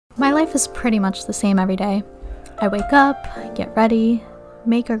My life is pretty much the same every day. I wake up, get ready,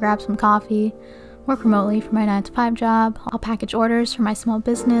 make or grab some coffee, work remotely for my 9-to-5 job. I'll package orders for my small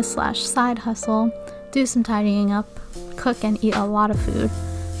business / side hustle, do some tidying up, cook and eat a lot of food,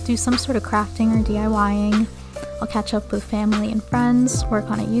 do some sort of crafting or DIYing. I'll catch up with family and friends, work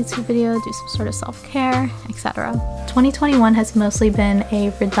on a YouTube video, do some sort of self-care, etc. 2021 has mostly been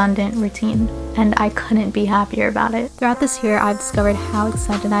a redundant routine, and I couldn't be happier about it. Throughout this year, I've discovered how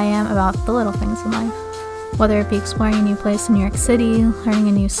excited I am about the little things in life. Whether it be exploring a new place in New York City, learning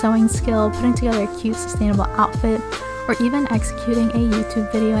a new sewing skill, putting together a cute, sustainable outfit, or even executing a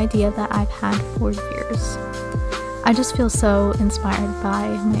YouTube video idea that I've had for years. I just feel so inspired by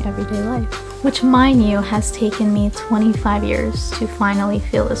my everyday life, which, mind you, has taken me 25 years to finally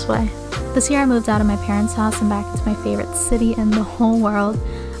feel this way. This year I moved out of my parents' house and back to my favorite city in the whole world.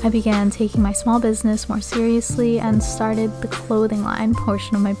 I began taking my small business more seriously and started the clothing line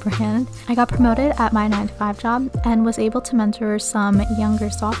portion of my brand. I got promoted at my 9-to-5 job and was able to mentor some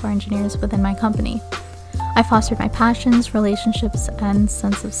younger software engineers within my company. I fostered my passions, relationships, and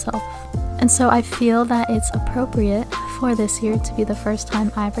sense of self. And so I feel that it's appropriate for this year to be the first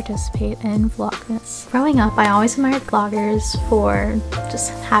time I participate in vlogmas. Growing up, I always admired vloggers for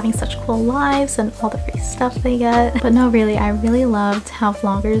just having such cool lives and all the free stuff they get. But no, really, I really loved how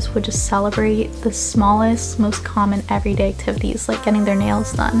vloggers would just celebrate the smallest, most common everyday activities, like getting their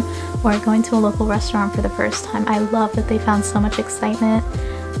nails done or going to a local restaurant for the first time. I love that they found so much excitement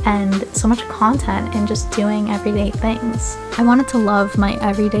and so much content in just doing everyday things. I wanted to love my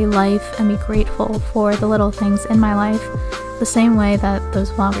everyday life and be grateful for the little things in my life the same way that those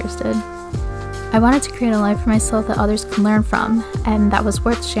vloggers did. I wanted to create a life for myself that others could learn from and that was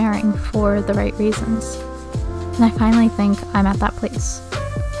worth sharing for the right reasons. And I finally think I'm at that place.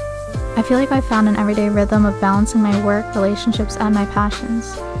 I feel like I found an everyday rhythm of balancing my work, relationships, and my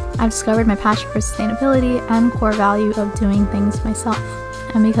passions. I've discovered my passion for sustainability and core value of doing things myself.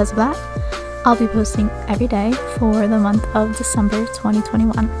 And because of that, I'll be posting every day for the month of December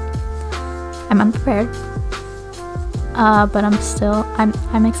 2021. I'm unprepared, but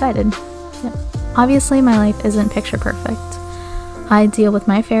I'm excited. Yeah. Obviously, my life isn't picture perfect. I deal with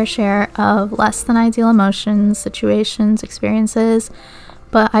my fair share of less than ideal emotions, situations, experiences,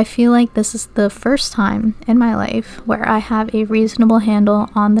 but I feel like this is the first time in my life where I have a reasonable handle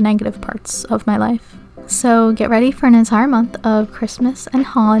on the negative parts of my life. So get ready for an entire month of Christmas and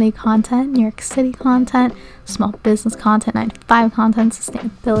holiday content, New York City content, small business content, 9-to-5 content,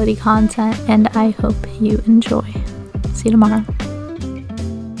 sustainability content, and I hope you enjoy. See you tomorrow.